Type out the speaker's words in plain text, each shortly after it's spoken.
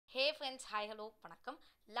Hey friends, hi, hello, வணக்கம்.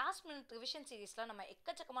 Last minute revision சீரீஸில் நம்ம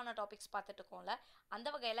எக்கச்சக்கமான டாபிக்ஸ் பார்த்துட்டு இருக்கோம்ல. அந்த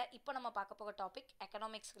வகையில் இப்போ நம்ம பார்க்க போகிற டாபிக்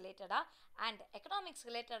எக்கனாமிக்ஸ் ரிலேட்டடாக. அண்ட் எக்கனாமிக்ஸ்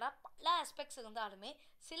ரிலேட்டடாக பல ஆஸ்பெக்ட்ஸ் இருந்தாலுமே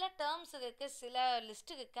சில டேர்ம்ஸ் இருக்குது, சில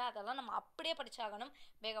லிஸ்ட் இருக்குது, அதெல்லாம் நம்ம அப்படியே படிச்சாகணும்,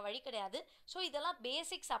 வேறு வழி கிடையாது. ஸோ இதெல்லாம்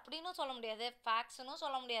பேசிக்ஸ் அப்படின்னு சொல்ல முடியாது, ஃபேக்ட்ஸ்னு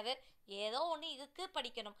சொல்ல முடியாது, ஏதோ ஒன்று இதுக்கு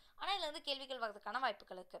படிக்கணும். ஆனால் இதில் வந்து கேள்விகள் வர்றதுக்கான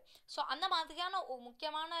வாய்ப்புகள் இருக்குது. ஸோ அந்த மாதிரியான ஒரு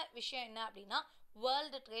முக்கியமான விஷயம் என்ன அப்படின்னா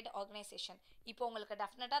வேர்ல்டு ட்ரேட் ஆர்கனைசேஷன். இப்போ உங்களுக்கு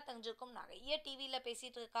டெஃபினட்டாக தெரிஞ்சிருக்கும், நிறைய டிவியில்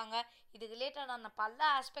பேசிகிட்டு இருக்காங்க, இது ரிலேட்டடான பல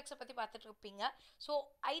ஆஸ்பெக்ட்ஸை பற்றி பார்த்துட்டு இருப்பீங்க. ஸோ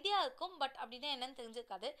ஐடியா இருக்கும், பட் அப்படின்னா என்னென்னு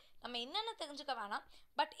தெரிஞ்சுக்காது. நம்ம என்னென்ன தெரிஞ்சுக்க வேணாம்,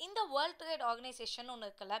 பட் இந்த வேர்ல்டு ட்ரேட் ஆர்கனைசேஷன் ஒன்று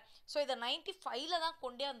இருக்குல்ல, ஸோ இதை 95 தான்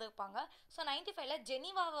கொண்டே வந்திருப்பாங்க. ஸோ 95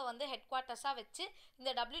 ஜெனீவாவை வந்து ஹெட் குவார்ட்டர்ஸாக வச்சு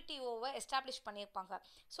இந்த WTOவை எஸ்டாப்ளிஷ் பண்ணியிருப்பாங்க.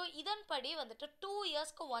 ஸோ இதன்படி வந்துட்டு 2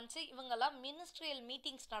 இயர்ஸ்க்கு ஒன்ஸ் இவங்கெல்லாம் மினிஸ்ட்ரியல்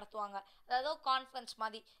மீட்டிங்ஸ் நடத்துவாங்க. அதாவது கான்ஃபரன்ஸ்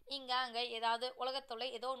மாதிரி இங்கே அங்கே ஏதாவது உலகத்தொலை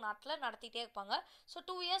ஏதோ நாட்டில் நடத்திட்டே இருப்பாங்க. ஸோ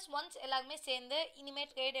 2 இயர்ஸ் ஒன்ஸ் எல்லாருமே சேர்ந்து இனிமேல்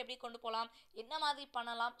ட்ரேட் எப்படி கொண்டு போகலாம், என்ன மாதிரி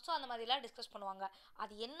பண்ணலாம், ஸோ அந்த மாதிரிலாம் டிஸ்கஸ் பண்ணுவாங்க.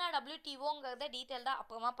 அது என்ன WTOங்கிறத டீட்டெயில்டாக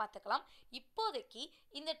அப்புறமா பார்த்துக்கலாம். இப்போதைக்கு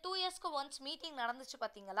இந்த 2 இயர்ஸ்க்கு ஒன்ஸ் மீட்டிங் நடந்துச்சு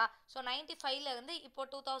பார்த்தீங்களா. ஸோ 95 இப்போ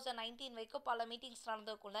 2019 வரைக்கும் பல மீட்டிங்ஸ்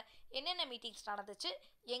நடந்திருக்கும்ல. என்னென்ன மீட்டிங்ஸ் நடந்துச்சு,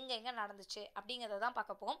 எங்கெங்கே நடந்துச்சு அப்படிங்கிறத தான்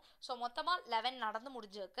பார்க்க போகும். ஸோ மொத்தமாக 11 நடந்து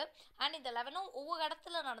முடிஞ்சிருக்கு. அண்ட் இந்த 11ம் ஒவ்வொரு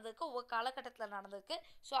இடத்துல நடந்திருக்கு, ஒவ்வொரு காலகட்டத்தில் நடந்திருக்கு.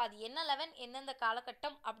 ஸோ அது என்ன 11 எந்தெந்த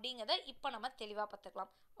காலகட்டம் அப்படிங்கிறத இப்போ நம்ம தெளிவாக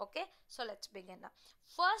பார்த்துக்கலாம். Okay, so let's begin.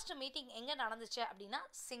 First meeting எங்கே நடந்துச்சு அப்படின்னா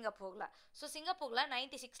சிங்கப்பூரில். ஸோ சிங்கப்பூரில்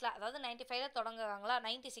 96, அதாவது 95 தொடங்குறாங்களா,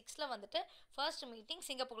 96 வந்துட்டு ஃபர்ஸ்ட் மீட்டிங்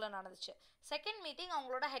சிங்கப்பூரில் நடந்துச்சு. செகண்ட் மீட்டிங்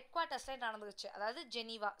அவங்களோட ஹெட் குவார்ட்டர்ஸ்லேயே நடந்துச்சு, அதாவது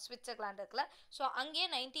ஜெனீவா சுவிட்சர்லாண்டு இருக்குல்ல. ஸோ அங்கேயே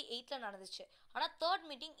 98 நடந்துச்சு. ஆனால் தேர்ட்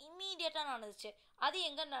மீட்டிங் இம்மீடியட்டாக நடந்துச்சு. அது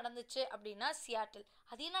எங்கே நடந்துச்சு அப்படின்னா சியாட்டில்.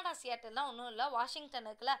 அது என்னடா சியாட்டில்லாம் ஒன்றும் இல்லை, வாஷிங்டன்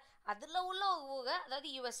இருக்குல்ல, அதில் உள்ள ஒரு ஊர், அதாவது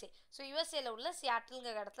USA. ஸோ USAல உள்ள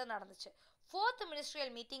சியாட்டில்ங்கிற இடத்துல நடந்துச்சு. ஃபோர்த் மினிஸ்ட்ரியல்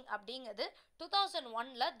மீட்டிங் அப்படிங்கிறது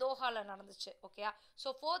 2001 தோஹாவில் நடந்துச்சு. ஓகேயா, so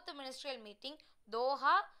fourth ministerial meeting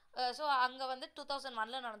Doha. So அங்கே வந்து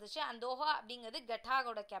 2001 நடந்துச்சு. அண்ட் தோஹா அப்படிங்கிறது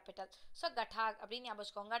கட்டாகோட கேபிட்டல். ஸோ கட்டாக் அப்படின்னு ஞாபகம்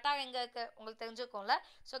வச்சுக்கோங்க. கட்டாக் எங்கே இருக்குது உங்களுக்கு தெரிஞ்சுக்கோங்கள.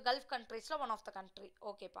 ஸோ கல்ஃப் கண்ட்ரீஸில் ஒன் ஆஃப் த கண்ட்ரி.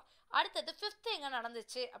 ஓகேப்பா. அடுத்தது ஃபிஃப்த் எங்கே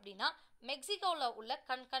நடந்துச்சு அப்படின்னா மெக்சிகோவில் உள்ள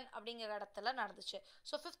கன்கன் அப்படிங்கிற இடத்துல நடந்துச்சு.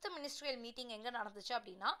 ஸோ ஃபிஃப்த் மினிஸ்ட்ரியல் மீட்டிங் எங்கே நடந்துச்சு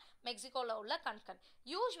அப்படின்னா மெக்சிகோவில் உள்ள கன்கன்.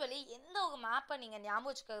 யூஸ்வலி எந்த ஒரு மேப்பை நீங்கள் ஞாபகம்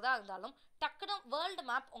வச்சுக்கிறதா இருந்தாலும் டக்குனு வேர்ல்டு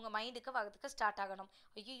மேப் உங்கள் மைண்டுக்கு வரதுக்கு ஸ்டார்ட் ஆகணும்.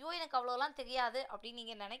 ஐயோ எனக்கு அவ்வளோலாம் தெரியாது அப்படின்னு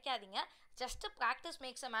நீங்கள் நினைக்காதீங்க. Just practice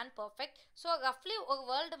makes a man perfect. So ரஃப்லி ஒரு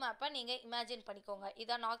வேர்ல்டு மேப்பை நீங்கள் இமேஜின் பண்ணிக்கோங்க.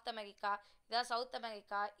 இதான் நார்த் அமெரிக்கா, இதான் சவுத்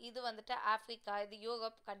அமெரிக்கா, இது வந்துட்டு ஆஃப்ரிக்கா, இது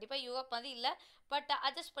யூரோப். கண்டிப்பாக யூரோப் மாதிரி இல்லை, பட்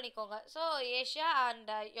அட்ஜஸ்ட் பண்ணிக்கோங்க. ஸோ ஏஷியா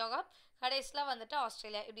அண்ட் யூரோப், கடைசியில் வந்துட்டு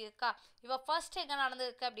ஆஸ்திரேலியா, இப்படி இருக்கா. இப்போ ஃபர்ஸ்ட் எங்கே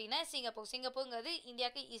நடந்திருக்கு அப்படின்னா சிங்கப்பூர். சிங்கப்பூருங்கிறது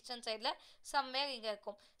இந்தியாவுக்கு ஈஸ்டர்ன் சைடில் சம்வேர் இங்கே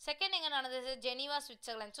இருக்கும். செகண்ட் எங்கே நடந்தது ஜெனீவா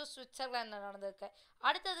சுவிட்சர்லாந்து. ஸோ சுவிட்சர்லாண்டில் நடந்திருக்கு.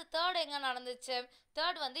 அடுத்தது தேர்ட் எங்கே நடந்துச்சு,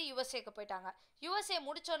 தேர்ட் வந்து USAக்கு போயிட்டாங்க. USA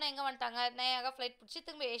முடிச்சோன்னே எங்கே வந்துட்டாங்க, நேராக ஃப்ளைட் பிடிச்சி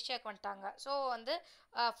திரும்ப ஏஷியாவுக்கு வந்துட்டாங்க. ஸோ வந்து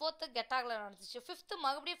ஃபோர்த்து கெட்டாகில் நடந்துச்சு. ஃபிஃப்த்து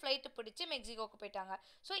மறுபடியும் ஃப்ளைட்டு பிடிச்சி மெக்சிகோக்கு போயிட்டாங்க.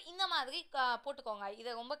 ஸோ இந்த மாதிரி போட்டுக்கோங்க. இது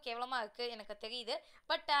ரொம்ப கேவலமாக இருக்குது எனக்கு தெரியுது,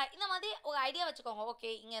 பட் இந்த மாதிரி ஒரு ஐடியா வச்சுக்கோங்க.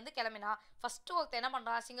 ஓகே, இங்கேருந்து கிளம்பினா ஃபஸ்ட்டு ஒருத்தர் என்ன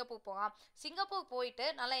பண்ணுறான், சிங்கப்பூர் போகிறான். சிங்கப்பூர் போயிட்டு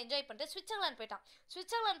நல்லா என்ஜாய் பண்ணிட்டு சுவிட்சர்லாந்து போயிட்டான்.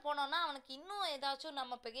 சுவிட்சர்லாந்து போனோன்னா அவனுக்கு இன்னும் ஏதாச்சும்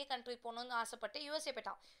நம்ம பெரிய கண்ட்ரி போகணுன்னு ஆசைப்பட்டு USA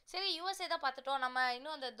போயிட்டான். சரி USA தான் பார்த்துட்டோம், நம்ம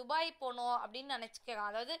இன்னும் அந்த துபாய் போகணும் அப்படின்னு நினச்சிக்கிறான்,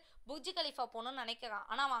 அதாவது புர்ஜ் கலிஃபா போகணும்னு நினைக்கிறான்.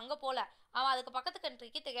 ஆனால் அவன் அங்கே போகல, அவன் அதுக்கு பக்கத்து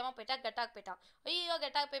கண்ட்ரிக்கு தெரியாமல் போயிட்டான், கெட்டாக் போயிட்டான். ஐயோ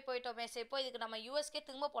கெட்டாக் போயிட்டோமே, சரி இப்போ இதுக்கு நம்ம USக்கே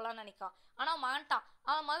திரும்ப போகலான்னு நினைக்கான். ஆனால் மாட்டான்,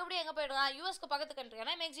 அவன் மறுபடியும் எங்கே போயிடுறான், USக்கு பக்கத்து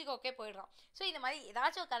கண்ட்ரினா மெக்சிகோக்கே போயிடுறான். ஸோ இந்த மாதிரி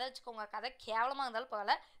ஏதாச்சும் ஒரு கதை வச்சுக்கோங்க. கதை கேவலமாக இருந்தாலும்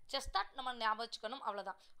பரவாயில்ல, ஜஸ்ட் தட் நம்ம ஞாபகம் வச்சுக்கணும்,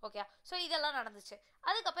 அவ்வளோதான். ஓகே, ஸோ இதெல்லாம் நடந்துச்சு.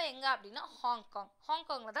 அதுக்கப்புறம் எங்கே அப்படின்னா ஹாங்காங்.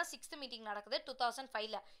 ஹாங்காங்கில் தான் 6th மீட்டிங் நடக்குது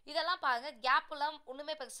 2005. இதெல்லாம் பாருங்கள், கேப்லாம்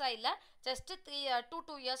ஒன்றுமே பெருசாக இல்லை, ஜஸ்ட்டு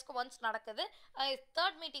 2 இயர்ஸ்க்கு ஒன்ஸ் நடக்குது.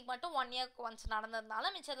 தேர்ட் மீட்டிங் மட்டும் 1 இயர்க்கு ஒன்ஸ்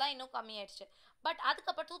நடந்ததுனால மிச்சம்லாம் இன்னும் கம்மியாயிடுச்சு. பட்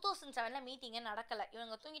அதுக்கப்புறம் 2007 மீட்டிங்கே நடக்கலை,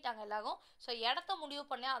 இவங்க தூங்கிட்டாங்க எல்லாரும். ஸோ இடத்த முடிவு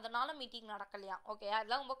பண்ணி அதனால மீட்டிங் நடக்கலையா. ஓகே,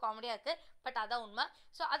 அதெல்லாம் ரொம்ப காமெடியாக இருக்குது, பட் அதான் உண்மை.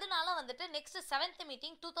 ஸோ அதனால வந்துட்டு நெக்ஸ்ட் 7th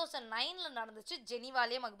மீட்டிங் 2009 நடந்துச்சு,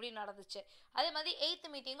 ஜெனீவாலே மறுபடியும் நடந்துச்சு. அதே மாதிரி 8th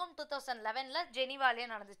மீட்டிங்கும் 2011 ஜெனீவாலே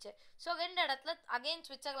நடந்துச்சு. ஸோ 2 இடத்துல அகெயின்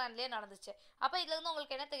சுவிட்சர்லாண்ட்லேயே நடந்துச்சு. அப்போ இதுலேருந்து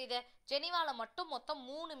உங்களுக்கு என்ன தெரியுது, ஜெனீவாவில் மட்டும் மொத்தம்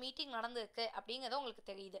 3 மீட்டிங் நடந்திருக்கு அப்படிங்கிறது உங்களுக்கு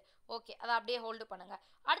தெரியுது. ஓகே, அதை அப்படியே ஹோல்டு பண்ணுங்க.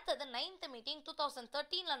 அடுத்தது 9th மீட்டிங்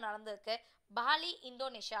 2013 நடந்திருக்கு, பாலி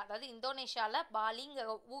இந்தோனேஷியா, அதாவது இந்தோனேஷியாவில் பாலிங்கிற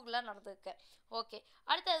ஊரில் நடந்திருக்கு. ஓகே,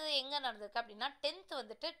 அடுத்தது எங்கே நடந்திருக்கு அப்படின்னா 10th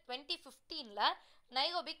வந்துட்டு 2015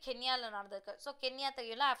 நைரோபி கென்யாவில் நடந்திருக்கு. ஸோ கென்யா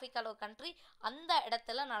தெரியல, ஆஃப்ரிக்காவில் ஒரு கண்ட்ரி, அந்த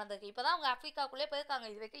இடத்துல நடந்திருக்கு. இப்போ தான் அவங்க ஆஃப்ரிக்காக்குள்ளே போயிருக்காங்க.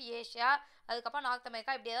 இது வரைக்கும் ஏஷியா, அதுக்கப்புறம் நார்த்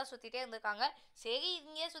அமெரிக்கா இப்படியே தான் சுற்றிட்டே இருந்திருக்காங்க. சரி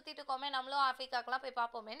இங்கேயே சுற்றிட்டு இருக்கோமே, நம்மளும் ஆஃப்ரிக்காக்கெல்லாம் போய்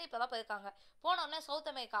பார்ப்போமேன்னு இப்போ தான் போயிருக்காங்க. போனோடனே சவுத்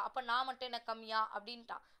அமெரிக்கா, அப்போ நான் மட்டும் என்ன கம்மியா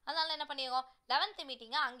அப்படின்ட்டான். அதனால என்ன பண்ணிடுவோம், 11th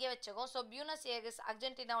மீட்டிங்கை அங்கேயே வச்சுக்கோம். ஸோ பியூனஸ் ஏரிஸ்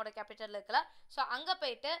அர்ஜென்டினாவோட கேபிட்டல் இருக்குல்ல, ஸோ அங்கே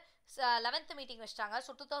போயிட்டு 11th மீட்டிங் வச்சிட்டாங்க.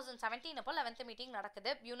 ஸோ 2017 அப்போ 11th மீட்டிங் நடக்குது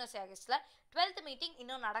பியூனஸ் ஏரிஸில். 12th மீட்டிங்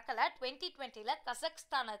இன்னும் நடக்கலை. 2020ல்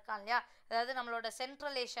கசக்ஸ்தான் இருக்கான் இல்லையா, அதாவது நம்மளோட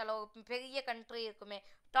சென்ட்ரல் ஏஷியாவில் ஒரு பெரிய கண்ட்ரி இருக்குமே,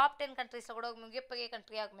 டாப் 10 கண்ட்ரீஸில் கூட மிகப்பெரிய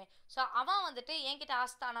கண்ட்ரியாக இருக்குமே, ஸோ அவன் வந்துட்டு என்கிட்ட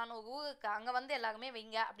ஆஸ்தானான்னு ஒரு ஊருக்கு அங்கே வந்து எல்லாருமே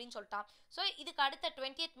வைங்க அப்படின்னு சொல்லிட்டான். ஸோ இதுக்கு அடுத்த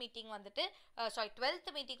 20th மீட்டிங் வந்துட்டு 12th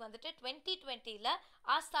மீட்டிங் வந்துட்டு 2020ல்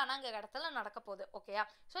ஆஸ்தானாங்கிற இடத்துல நடக்க போகுது. ஓகேயா,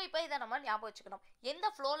 ஸோ இப்போ இதை நம்ம ஞாபகம் வச்சுக்கணும். எந்த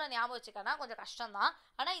ஃப்ளோவில் ஞாபகம் வச்சுக்கன்னா கொஞ்சம் கஷ்டம் தான்.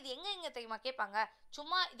 ஆனால் இது எங்கே தெரியுமா கேட்பாங்க,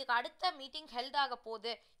 சும்மா இதுக்கு அடுத்த மீட்டிங் ஹெல்ட் ஆக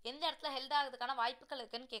போகுது, எந்த இடத்துல ஹெல்ட் ஆகிறதுக்கான வாய்ப்புகள்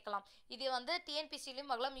இருக்குன்னு கேட்கலாம். இது வந்து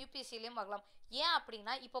டிஎன்பிசிலையும் வரலாம், யூபிஎஸ்சிலையும் வரலாம். ஏன்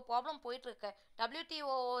அப்படின்னா இப்போ ப்ராப்ளம் போயிட்டு இருக்கு.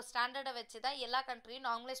 WTO ஸ்டாண்டர்டை வச்சு தான் எல்லா கண்ட்ரியும்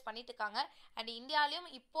நார்மலைஸ் பண்ணிட்டு இருக்காங்க. அண்ட் இந்தியாலையும்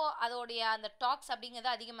இப்போ அதோடைய அந்த டாக்ஸ் அப்படிங்கிறது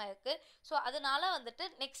அதிகமாக இருக்கு. ஸோ அதனால வந்துட்டு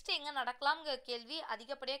நெக்ஸ்ட் எங்கே நடக்கலாம்ங்கிற கேள்வி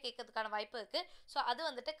அதிகப்படியாக கேட்கறதுக்கான வாய்ப்பு இருக்கு. ஸோ அது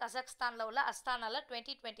வந்துட்டு கசக்ஸ்தானில் உள்ள அஸ்தானால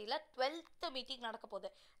 2020ல் 12th மீட்டிங் நடக்க போகுது.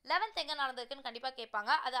 11th எங்கே நடந்திருக்குன்னு கண்டிப்பாக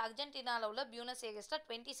கேட்பாங்க. அது அர்ஜென்டினாவில் உள்ள பியூனஸ் ஏரிஸில்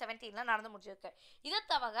 2017ல் நடந்து முடிஞ்சிருக்கு. இதை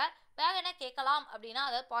தவிர வேற என்ன கேட்கலாம் அப்படின்னா,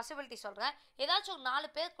 அதாவது பாசிபிலிட்டி சொல்கிறேன், ஏதாச்சும் ஒரு 4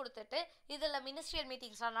 பேர் கொடுத்துட்டு இதில் மினிஸ்ட்ரியல்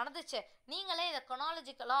மீட்டிங்ஸ்லாம் நடந்துச்சு, நீங்களே இதை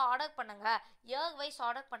கொனாலஜிக்கலாக ஆர்டர் பண்ணுங்க, இயர் வைஸ்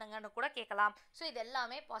ஆர்டர் பண்ணுங்கன்னு கூட கேட்கலாம். ஸோ இது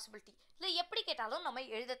எல்லாமே பாசிபிலிட்டி. இல்லை எப்படி கேட்டாலும் நம்ம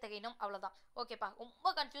எழுத தெரியணும், அவ்வளோதான். ஓகேப்பா,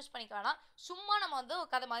 ரொம்ப கன்ஃபியூஸ் பண்ணிக்க வேணாம். சும்மா நம்ம வந்து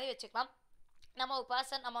ஒரு கதை மாதிரி வச்சுக்கலாம். நம்ம ஒரு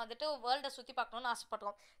பர்சன், நம்ம வந்துட்டு வேர்ல்டை சுற்றி பார்க்கணுன்னு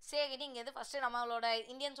ஆசைப்படுறோம். சரி இங்கேருந்து ஃபஸ்ட்டு நம்மளோட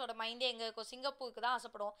இந்தியன்ஸோட மைண்டே எங்கே இருக்கும், சிங்கப்பூருக்கு தான்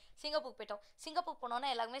ஆசைப்படுவோம். சிங்கப்பூர் போயிட்டோம். சிங்கப்பூர் போனோன்னா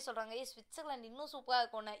எல்லாருமே சொல்கிறாங்க, ஸ்விட்சர்லாந்து இன்னும் சூப்பராக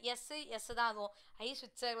இருக்கும்னு. எஸ் தான் அதுவும்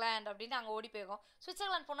ஸ்விட்சர்லாண்ட் அப்படின்னு அங்கே ஓடி போயிருக்கோம்.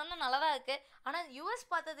 ஸ்விட்சர்லாந்து போனோன்னா நல்லா தான் இருக்குது, ஆனால் யூஎஸ்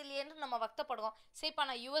பார்த்தது இல்லையேன்னு நம்ம வருத்தப்படுவோம். சரிப்பா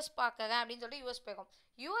நான் யூஎஸ் பார்க்குறேன் அப்படின்னு சொல்லிட்டு யூஎஸ் போயிருக்கோம்.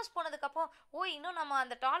 யூஎஸ் போனதுக்கப்புறம் இன்னும் நம்ம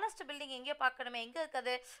அந்த டாலஸ்ட் பில்டிங் எங்கேயோ பார்க்கணுமே, எங்கே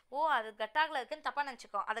இருக்குது, அது கட்டாகில் இருக்குன்னு தப்பாக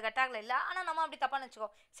நினச்சிக்கோம். அது கட்டாகில் இல்லை, ஆனால் நம்ம அப்படி தப்பாக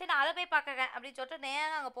நினச்சிக்கோம். சரி நான் அதை போய் பார்க்குறேன் அப்படின்னு சொல்லிட்டு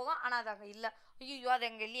நேராக அங்கே போகும். ஆனால் அது அங்கே இல்லை. ஐயோ அது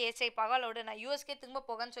எங்கள் இல்லையே, சரி பகலோடு நான் யூஎஸ்கே திரும்ப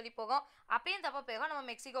போகன்னு சொல்லி போகும். அப்பயும் தப்பாக போகும், நம்ம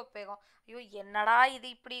மெக்சிகோக்கு போகும். ஐயோ என்னடா இது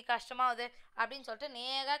இப்படி கஷ்டமாகுது அப்படின்னு சொல்லிட்டு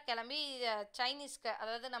நேராக கிளம்பி சைனீஸ்க்கு,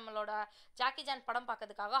 அதாவது நம்மளோட ஜாக்கி ஜான் படம்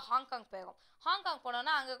பார்க்கறதுக்காக ஹாங்காங் போகும். ஹாங்காங்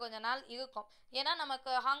போனோன்னா அங்கே கொஞ்சம் நாள் இருக்கும். ஏன்னா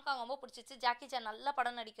நமக்கு ஹாங்காங் ரொம்ப பிடிச்சிச்சு, ஜாக்கி ஜான் நல்ல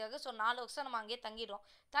படம் நடிக்கிறது. ஸோ 4 வருஷம் நம்ம அங்கேயே தங்கிடுவோம்.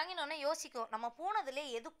 தங்கினோடனே யோசிக்கும், நம்ம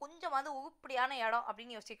போனதுலேயே எது கொஞ்சமாவது உருப்படியான இடம்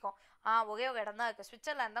அப்படின்னு யோசிக்கும். ஒரே ஒரு இடம் தான் இருக்குது,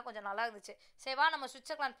 ஸ்விட்சர்லாந்து தான் கொஞ்சம் நல்லா இருந்துச்சு. சரிவா நம்ம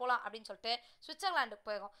ஸ்விட்சர்லாந்து போகலாம் அப்படின்னு சொல்லிட்டு ஸ்விட்சர்லாண்டுக்கு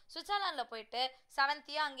போயிருக்கோம். ஸ்விட்சர்லாண்டில் போயிட்டு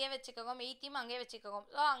 7th அங்கேயே வச்சுக்கோம், 8th அங்கேயே வச்சுக்கோம்.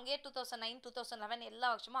 ஸோ அங்கேயே 2009 2011 எல்லா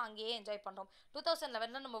வருஷமும் அங்கேயே என்ஜாய் பண்ணுறோம்.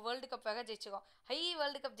 2011 நம்ம வேர்ல்டு கப் வேக ஜெயிச்சிக்கோம்.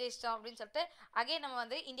 வேர்ல்டு கப் ஜெயிச்சிட்டோம் அப்படின்னு சொல்லிட்டு அகே நம்ம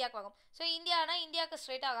வந்து இந்தியாவுக்கு வரும். ஸோ இந்தியாவுக்கு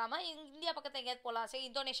ஸ்ட்ரெயிட் ஆகாமல் இந்தியா பக்கத்தில் எங்கேயாவது போகலாம், சரி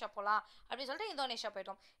இந்தோனேஷியா போகலாம் அப்படின்னு சொல்லிட்டு இந்தோனேஷியா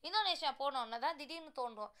போயிட்டோம். இந்தோனேஷியா போனோன்னு தான் திடீர்னு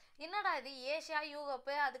தோன்றும், என்னடா இது ஏஷியா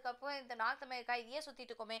யூரோப்பு அதுக்கப்புறம் இந்த நார்த் அமெரிக்கா இதையே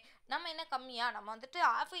சுற்றிட்டு இருக்கோமே, நம்ம என்ன கம்மியா, நம்ம வந்துட்டு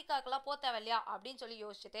ஆஃப்ரிக்காக்கெல்லாம் போக தேவையில்லையா அப்படின்னு சொல்லி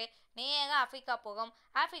யோசிச்சுட்டு நேராக ஆஃப்ரிக்கா போகும்.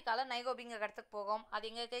 ஆஃப்ரிக்காவில் நைரோபிங்கிற இடத்துக்கு போகும். அது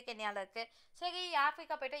எங்கே இருக்குது, கென்யாவில் இருக்குது. சரி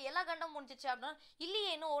ஆஃப்ரிக்கா போயிட்டு எல்லா கண்டம் முடிஞ்சிச்சு அப்படின்னா, இல்லையே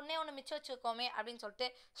இன்னும் ஒன்று மிச்சம் வச்சுருக்கோமே அப்படின்னு சொல்லிட்டு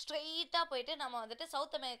ஸ்ட்ரெயிட்டாக போயிட்டு நம்ம வந்துட்டு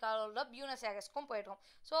சவுத் அமெரிக்காவில் உள்ள பியூனஸ் ஏரிஸ்க்கும் போயிடுறோம்.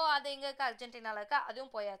 ஸோ அது எங்கே இருக்குது, அர்ஜென்டினாவில் இருக்கா,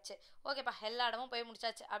 அதுவும் போயாச்சு. ஓகேப்பா எல்லா இடமும் போய்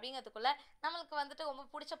முடிச்சாச்சு. அப்படிங்கிறதுக்குள்ளே நம்மளுக்கு வந்துட்டு ரொம்ப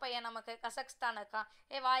பிடிச்ச பையன் நமக்கு கசக்ஸ்தான் இருக்கான்,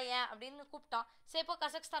 வா ஏன் அப்படின்னு கூப்பிட்டான். சரி இப்போ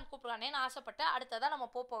கசக்ஸ்தான் கூப்பிடுவானேன்னு ஆசைப்பட்டு அடுத்ததான் நம்ம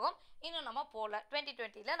போகும். இன்னும் நம்ம போகல.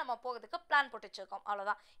 2020ல் நம்ம போகிறதுக்கு பிளான் போட்டு வச்சுருக்கோம்,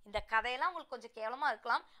 அவ்வளோதான். இந்த கதையெல்லாம் உங்களுக்கு கொஞ்சம் கேவலமாக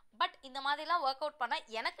இருக்கலாம், பட் இந்த மாதிரிலாம் ஒர்க் அவுட் பண்ணால்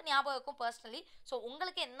எனக்கு ஞாபகம் இருக்கும் பர்சனலி. ஸோ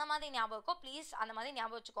உங்களுக்கு என்ன மாதிரி ஞாபகம் இருக்கோ ப்ளீஸ் அந்த மாதிரி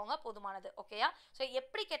ஞாபகம் வச்சுக்கோங்க, போதுமானது. ஓகேயா, ஸோ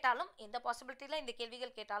எப்படி கேட்டாலும் எந்த பாசிபிலிட்டியில் இந்த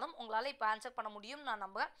கேள்விகள் கேட்டாலும் உங்களால் இப்போ ஆன்சர் பண்ண முடியும் நான்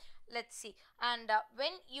நம்புகிறேன். Let's see. And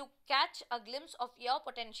when you catch a glimpse of your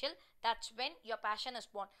potential, that's when your passion is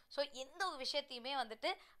born. So எந்த ஒரு விஷயத்தையுமே வந்துட்டு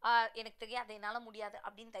எனக்கு தெரியாது என்னால் முடியாது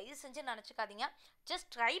அப்படின்னு தயவு செஞ்சு நினச்சிக்காதீங்க. ஜஸ்ட்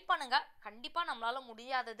ட்ரை பண்ணுங்க. கண்டிப்பாக நம்மளால்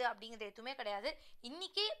முடியாதது அப்படிங்கிறது எதுவுமே கிடையாது.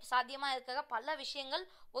 இன்றைக்கி சாத்தியமாக இருக்கிற பல விஷயங்கள்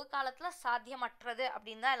ஒரு காலத்தில் சாத்தியமற்றது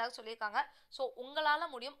அப்படின்னு தான் எல்லாரும் சொல்லியிருக்காங்க. ஸோ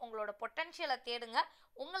உங்களால் முடியும். உங்களோட பொட்டன்ஷியலை தேடுங்க,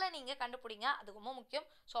 உங்களை நீங்கள் கண்டுபிடிங்க, அது ரொம்ப முக்கியம்.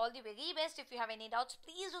 So all the very best. If you have any doubts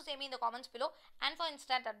please to say me in the comments below. And for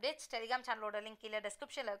instant updates Telegram சேனலோட லிங்க் கீழே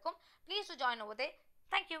டிஸ்கிரிப்ஷனில் இருக்கும். Please to join over there.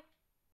 Thank you.